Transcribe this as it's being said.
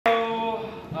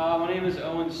name is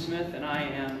Owen Smith, and I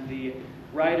am the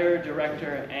writer,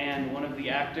 director, and one of the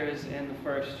actors in the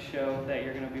first show that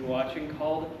you're going to be watching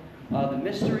called The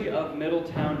Mystery of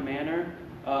Middletown Manor,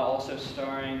 also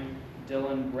starring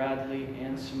Dylan Bradley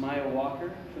and Samyah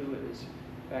Walker, who is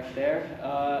back there.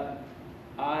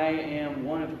 I am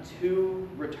one of two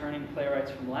returning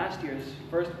playwrights from last year's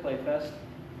first Playfest,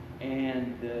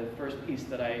 and the first piece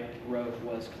that I wrote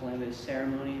was Calamitous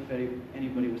Ceremony, if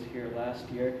anybody was here last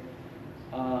year.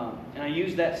 And I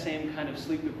used that same kind of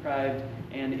sleep-deprived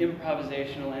and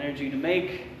improvisational energy to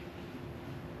make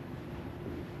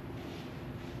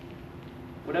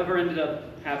whatever ended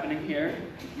up happening here.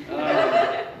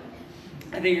 I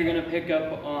think you're going to pick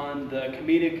up on the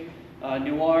comedic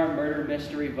noir murder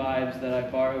mystery vibes that I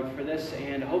borrowed for this,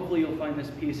 and hopefully you'll find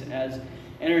this piece as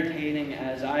entertaining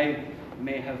as I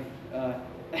may have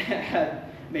had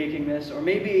making this, or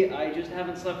maybe I just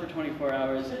haven't slept for 24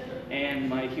 hours and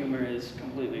my humor is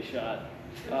completely shot.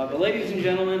 But ladies and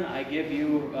gentlemen, I give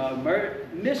you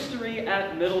Mystery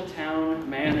at Middletown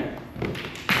Manor.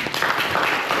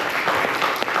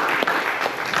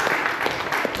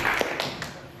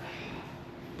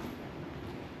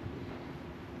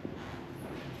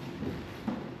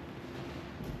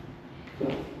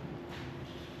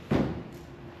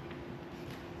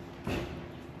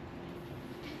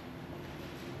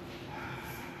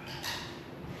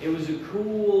 It was a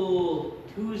cool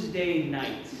Tuesday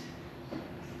night.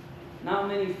 Not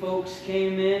many folks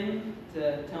came in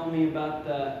to tell me about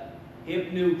the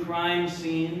hip new crime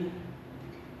scene.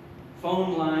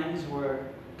 Phone lines were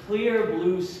clear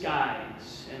blue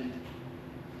skies, and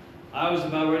I was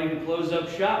about ready to close up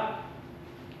shop.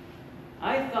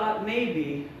 I thought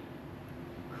maybe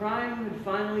crime had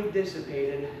finally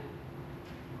dissipated.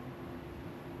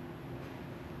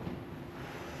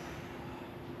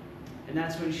 And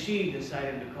that's when she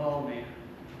decided to call me.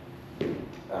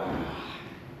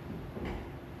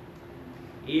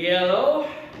 Hello?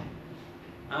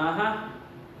 Uh-huh.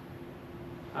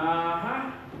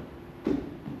 Uh-huh.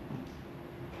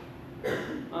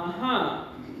 Uh-huh.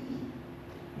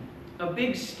 A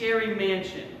big scary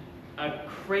mansion. A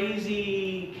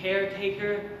crazy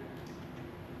caretaker.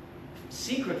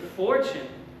 Secret fortune.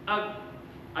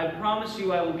 I promise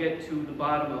you I will get to the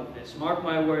bottom of this. Mark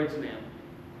my words, ma'am.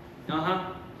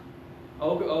 Uh-huh.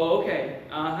 Oh, okay.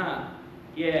 Uh-huh.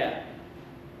 Yeah.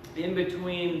 In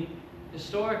between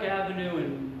Historic Avenue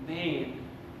and Main.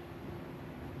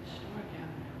 Historic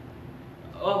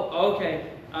Avenue. Oh, okay.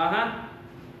 Uh-huh.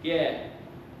 Yeah.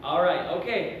 All right.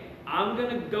 Okay. I'm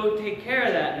gonna go take care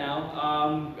of that now.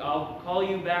 I'll call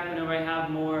you back whenever I have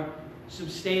more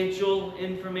substantial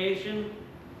information.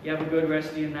 You have a good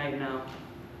rest of your night now.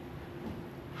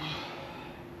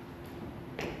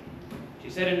 She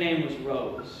said her name was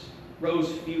Rose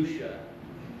Fuschia.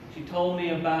 She told me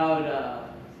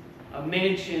about a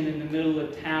mansion in the middle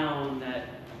of town that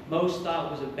most thought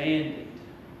was abandoned.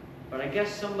 But I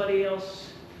guess somebody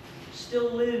else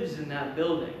still lives in that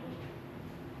building.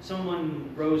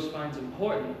 Someone Rose finds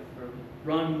important for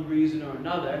one reason or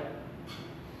another.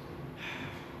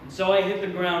 And so I hit the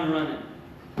ground running.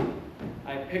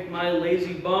 I picked my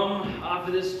lazy bum off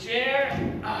of this chair.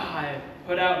 I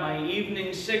put out my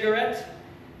evening cigarette.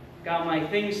 Got my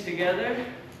things together.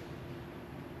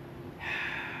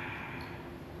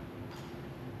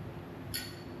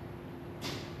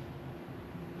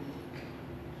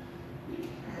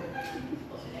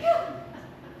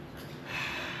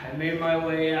 I made my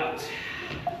way out.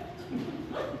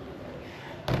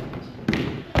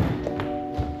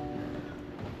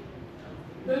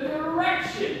 The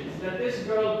directions that this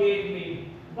girl gave me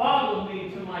boggled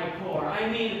me to my core. I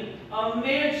mean, a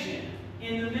mansion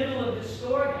in the middle of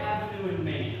Historic Avenue in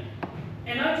Maine.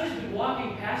 And I've just been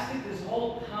walking past it this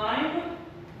whole time.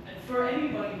 And for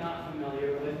anybody not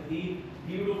familiar with the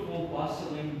beautiful,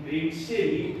 bustling, big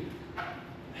city,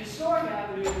 Historic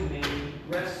Avenue in Maine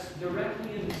rests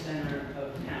directly in the center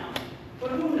of town.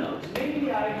 But who knows,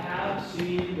 maybe I have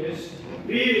seen this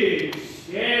big,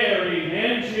 scary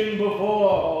mansion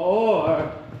before,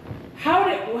 or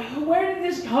where did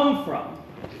this come from?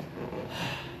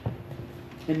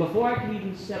 And before I could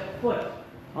even step foot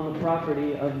on the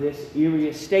property of this eerie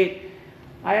estate,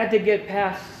 I had to get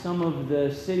past some of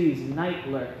the city's night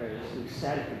lurkers who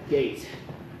sat at the gate.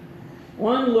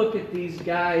 One look at these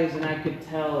guys and I could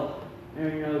tell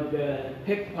they're the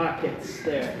pickpockets,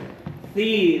 they're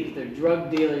thieves, they're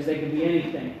drug dealers, they could be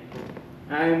anything.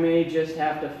 I may just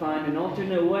have to find an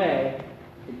alternate way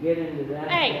to get into that.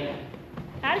 Hey,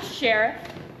 how's Sheriff?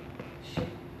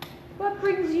 What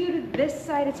brings you to this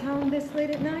side of town this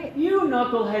late at night? You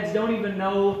knuckleheads don't even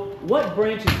know what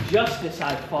branch of justice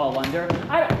I fall under.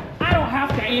 I don't have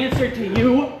have to answer to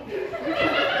you.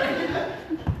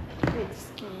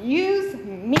 Excuse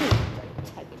me,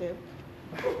 detective.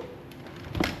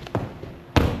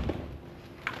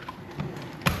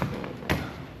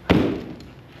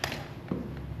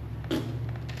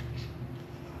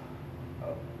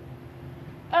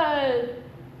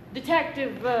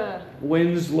 Detective,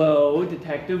 Winslow,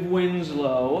 Detective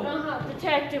Winslow.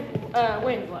 Detective,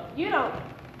 Winslow. You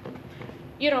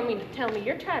don't mean to tell me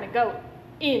you're trying to go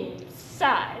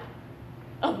inside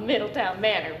of Middletown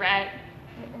Manor, right?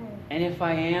 And if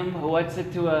I am, what's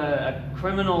it to a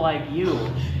criminal like you?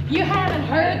 You haven't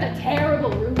heard the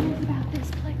terrible rumors about this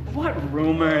place? What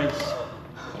rumors?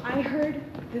 I heard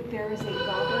that there is a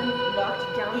goblin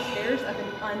locked downstairs of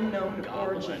an unknown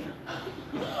origin.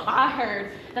 I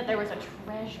heard that there was a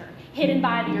treasure hidden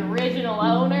by the original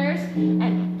owners,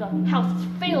 and the house is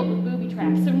filled with booby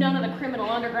traps, so none of the criminal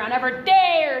underground ever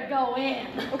dared go in.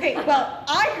 Okay, well,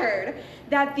 I heard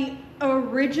that the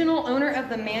original owner of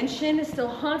the mansion still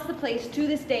haunts the place to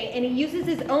this day, and he uses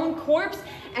his own corpse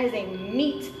as a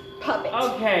meat puppet.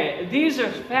 Okay, these are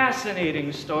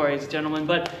fascinating stories, gentlemen,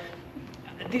 but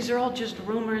these are all just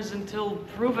rumors until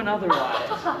proven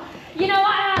otherwise. You know,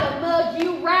 I ought to mug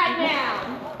you right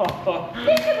now.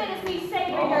 Think of it as me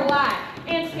saving your life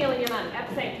and stealing your money at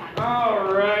the same time.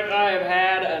 All right, I've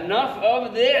had enough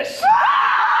of this.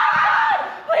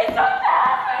 Please don't tell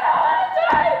me, I don't want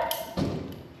to die.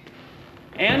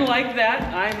 And like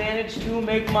that, I managed to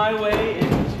make my way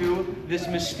into this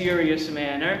mysterious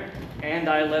manor, and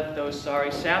I left those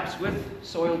sorry saps with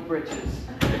soiled breeches.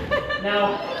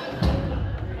 Now,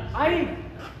 I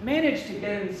managed to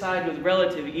get inside with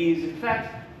relative ease. In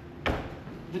fact,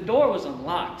 the door was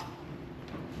unlocked.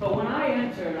 But when I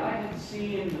entered, I had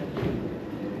seen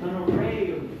an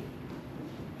array of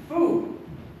food.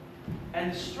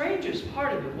 And the strangest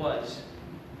part of it was,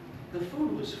 the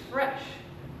food was fresh.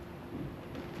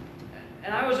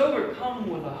 And I was overcome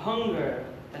with a hunger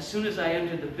as soon as I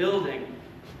entered the building.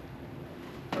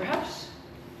 Perhaps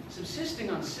subsisting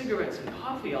on cigarettes and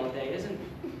coffee all day isn't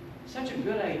such a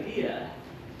good idea.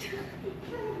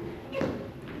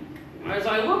 As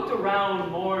I looked around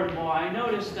more and more, I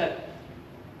noticed that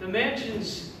the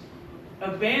mansion's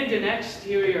abandoned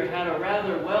exterior had a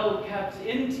rather well-kept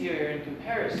interior in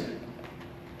comparison.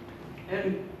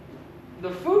 And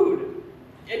the food,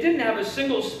 it didn't have a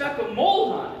single speck of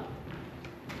mold on it.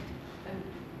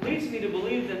 And leads me to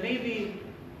believe that maybe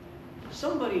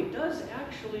somebody does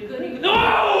actually live.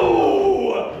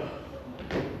 No!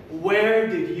 Where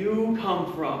did you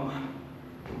come from?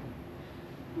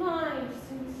 My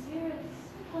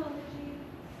sincerest apologies.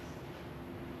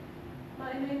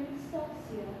 My name is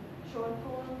Stasia, short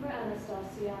form for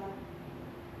Anastasia.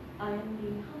 I am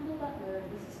the humble butler of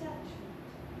this establishment.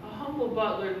 A humble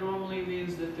butler normally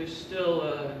means that there's still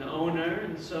an owner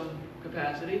in some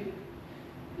capacity.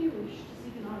 You wish to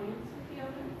seek an audience with the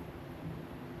owner?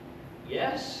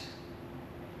 Yes.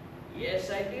 Yes,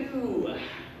 I do.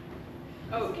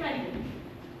 Oh, Splendid.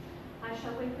 I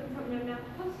shall wake them from their nap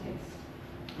post haste.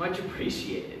 much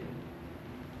appreciated.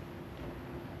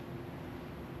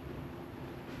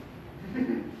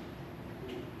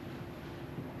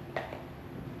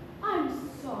 I'm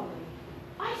sorry.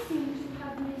 I seem to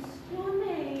have missed your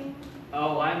name.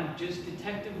 Oh, I'm just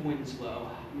Detective Winslow.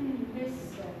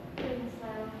 Mr.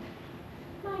 Winslow,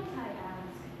 might I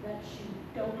ask that you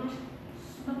don't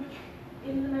smoke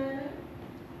in the manor?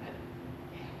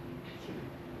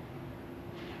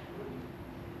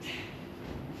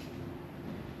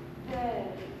 Very,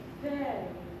 very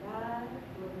bad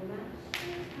for the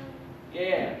master's health.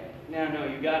 Yeah, no,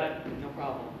 you got it. No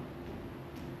problem.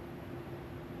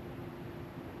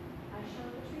 I shall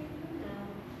retrieve you now.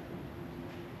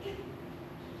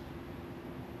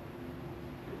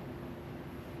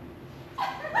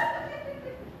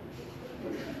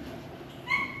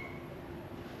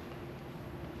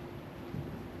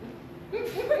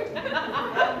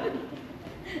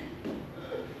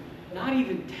 Not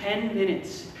even 10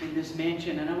 minutes in this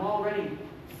mansion and I'm already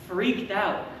freaked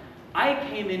out. I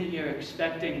came in here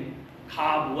expecting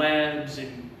cobwebs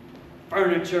and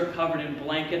furniture covered in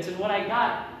blankets, and what I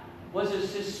got was a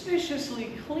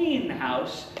suspiciously clean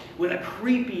house with a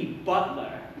creepy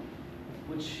butler,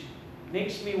 which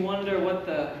makes me wonder what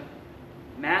the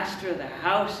master of the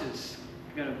house is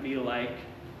gonna be like.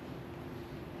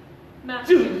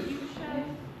 Master Fuschia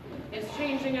is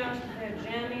changing out their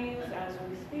jammies as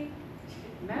we speak.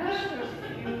 Master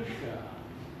Fuschia.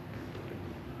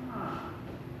 Huh.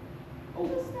 Oh.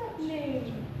 Does that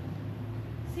name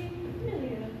seem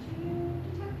familiar to you,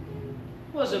 Detective?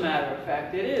 Well, as a matter of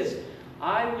fact, it is.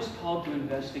 I was called to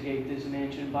investigate this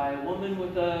mansion by a woman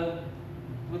with a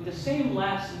with the same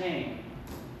last name.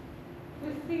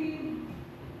 With the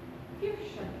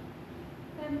Fuschia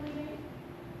family name.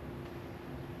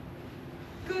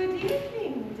 Good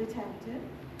evening, Detective.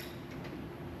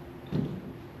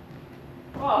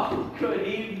 Oh, good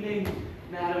evening,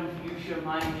 Madam Fuschia.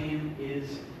 My name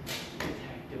is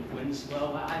Detective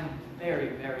Winslow. I'm very,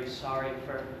 very sorry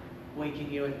for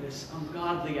waking you at this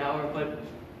ungodly hour, but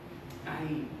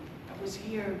I was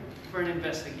here for an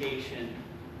investigation.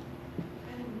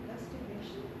 An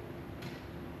investigation?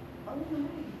 Oh my,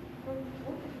 for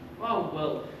what? Oh,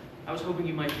 well, I was hoping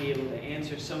you might be able to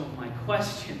answer some of my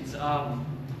questions.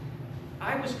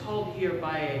 I was called here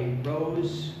by a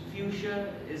Rose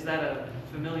Fuschia. Is that a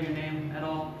familiar name at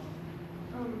all?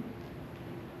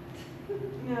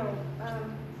 No,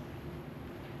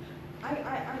 I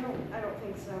don't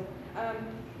think so.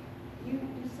 You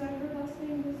said her last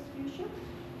name was Fuschia?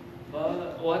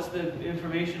 Well, that's the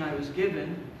information I was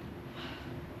given.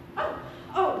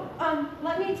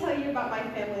 Let me tell you about my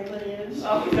family lineage.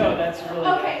 Oh, no, that's really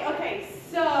Okay,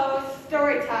 so,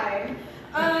 story time.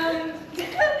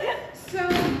 So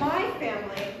my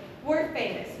family, we're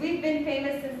famous. We've been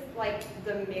famous since, like,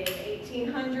 the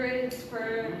mid-1800s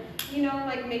for, you know,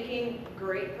 like, making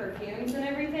great perfumes and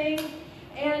everything.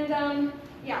 And,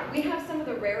 yeah, we have some of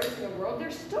the rarest in the world.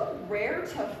 They're still rare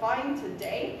to find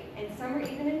today, and some are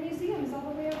even in museums all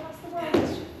the way across the world.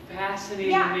 That's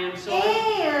fascinating, Yeah, ma'am. So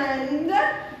and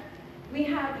we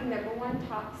have the #1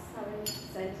 top selling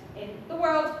scent in the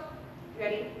world. You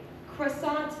ready?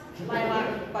 Croissant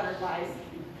lilac butterflies.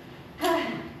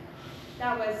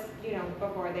 That was, you know,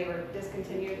 before they were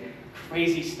discontinued.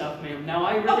 crazy stuff, ma'am. Now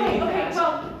I really need to Okay, ask.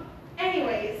 well,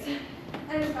 anyways,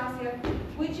 Stasia,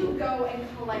 would you go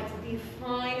and collect the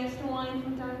finest wine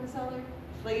from down in the cellar?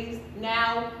 Please,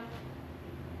 now.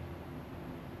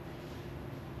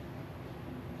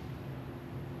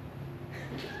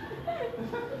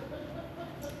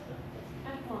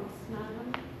 At once,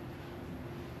 madam.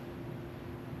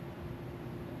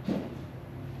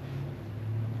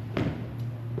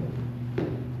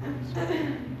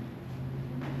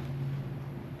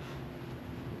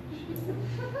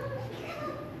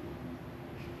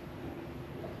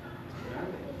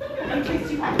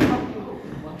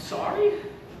 I'm sorry?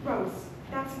 Rose,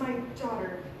 that's my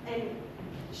daughter, and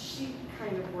she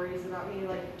kind of worries about me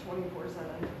like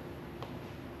 24/7.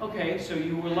 Okay, so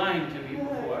you were lying to me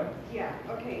before. Yeah.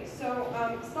 Okay. So,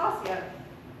 Stasia,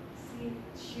 see,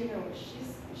 you know,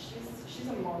 she's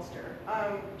a monster.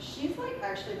 She's like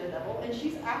actually the devil, and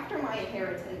she's after my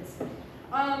inheritance.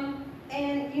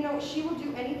 And you know, she will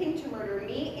do anything to murder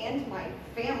me and my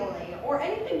family, or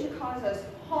anything to cause us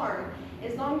harm,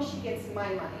 as long as she gets my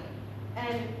money.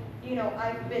 And you know,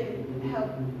 I've been held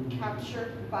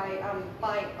captured by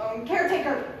my own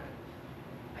caretaker.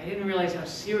 I didn't realize how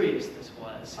serious this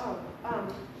was. Oh,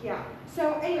 yeah.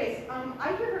 So, anyways,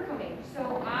 I hear her coming.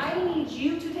 So I need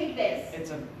you to take this.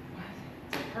 It's a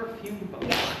perfume bottle.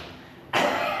 Yeah.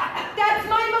 That's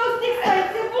my most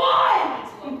expensive one!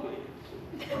 It's lovely.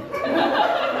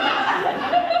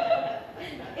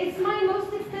 It's my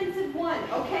most expensive one,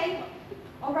 okay?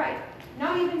 All right.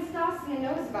 Now even Stasia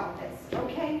knows about this,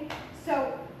 okay?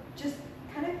 So just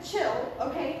kind of chill,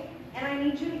 okay? And I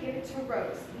need you to give it to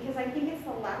Rose, because I think it's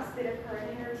the last bit of her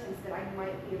inheritance that I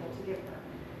might be able to give her.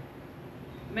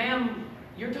 Ma'am,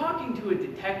 you're talking to a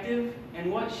detective,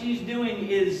 and what she's doing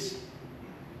is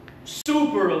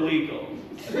super illegal.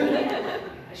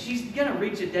 She's gonna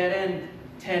reach a dead end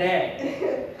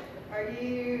today. Are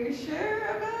you sure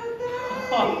about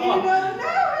that? You don't know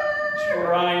her?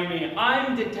 Try me.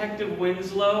 I'm Detective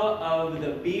Winslow of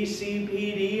the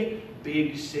BCPD,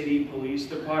 Big City Police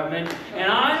Department,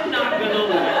 and I'm not gonna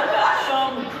let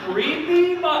some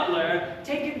creepy butler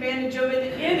take advantage of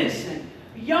an innocent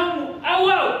young.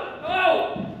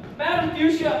 Oh, Madam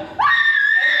Fuschia.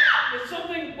 There's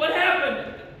something. What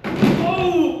happened?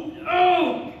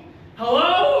 Oh,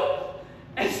 hello?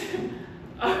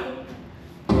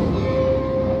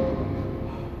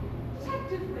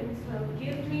 Detective Winslow,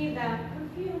 give me that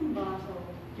perfume bottle.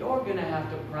 You're gonna have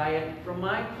to pry it from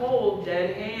my cold,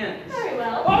 dead hands. Very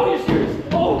well. Oh, you're serious?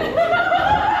 Oh!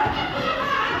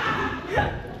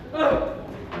 Oh.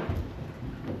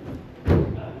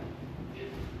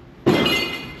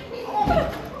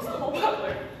 It's the whole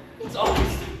butler. It's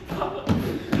always the butler.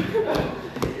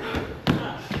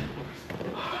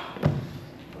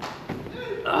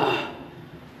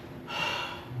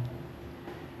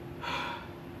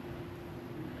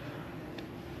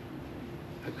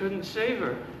 I couldn't save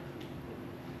her.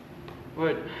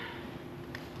 But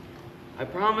I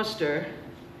promised her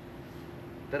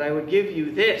that I would give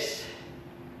you this.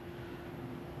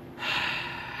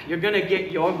 You're gonna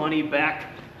get your money back.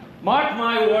 Mark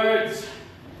my words.